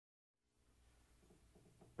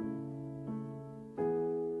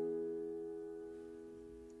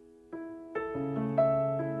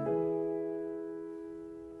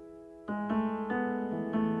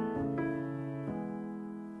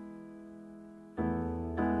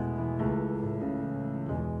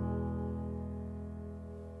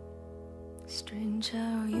Strange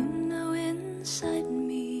how you know inside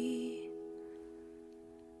me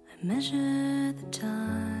I measure the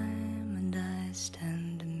time and I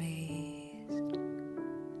stand amazed.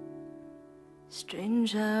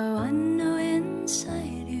 Strange how I know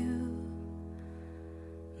inside you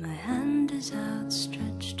my hand is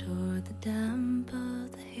outstretched toward the damp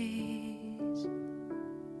of the haze.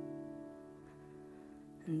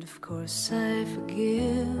 And of course I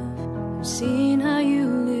forgive. I've seen how you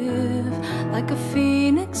live. Like a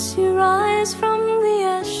phoenix you rise from the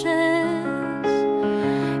ashes.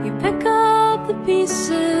 You pick up the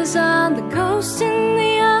pieces and the ghosts in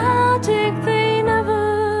the attic, they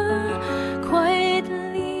never quite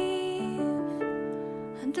leave.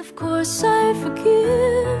 And of course I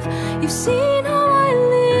forgive. You've seen how I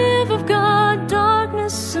live. I've got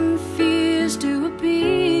darkness and fears to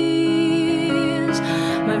appease.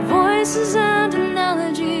 My voices and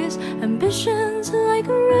analogies, ambitions like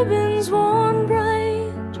ribbons worn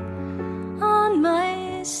bright on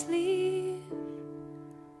my sleeve.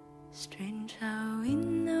 Strange how we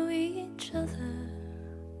know each other.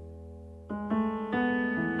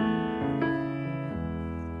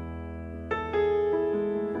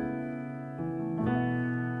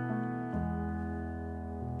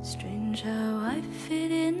 Strange how I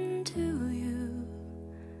fit into you.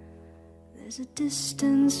 There's a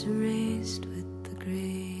distance erased with the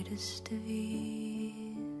greatest of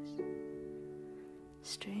ease.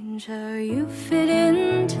 Strange how you fit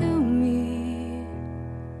into me.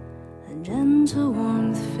 A gentle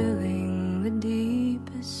warmth filling the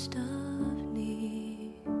deepest of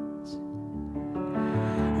needs.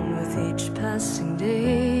 And with each passing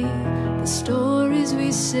day, the stories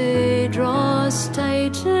we say draw us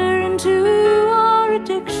tighter into our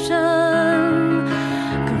addiction.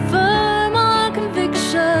 Confirm our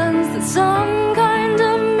convictions that some kind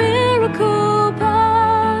of miracle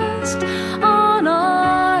passed on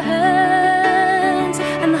our hands.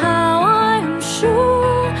 And how I am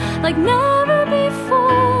sure, like never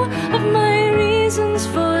before, of my reasons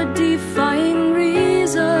for defying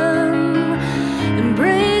reason.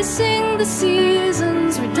 Embracing the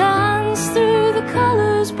seasons, we dance through the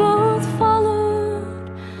colors both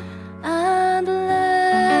followed and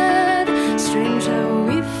led. Strange how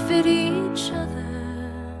we fit each other.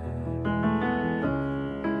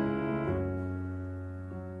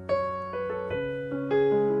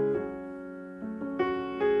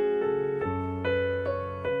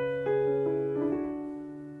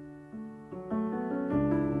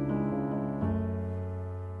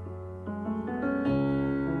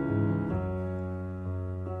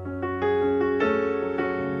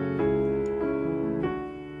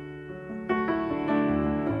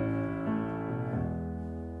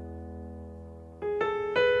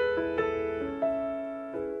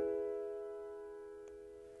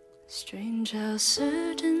 Strange how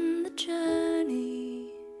certain the journey.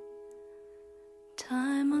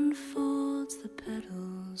 Time unfolds the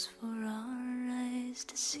petals for our eyes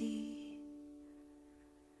to see.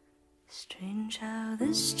 Strange how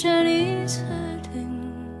this journey's hurting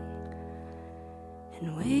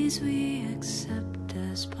in ways we accept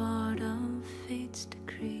as part of fate's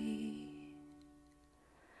decree.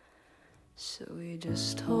 So we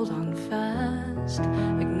just hold on fast,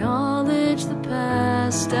 acknowledge the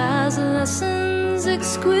past as lessons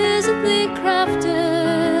exquisitely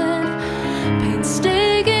crafted,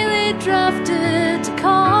 painstakingly drafted to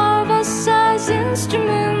carve us as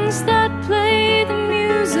instruments that play the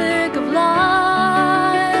music of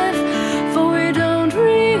life. For we don't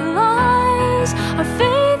realize our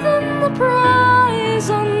faith in the prize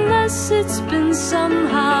unless it's been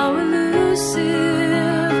somehow elusive.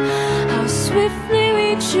 How swiftly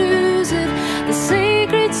we choose it, the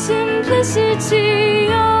sacred simplicity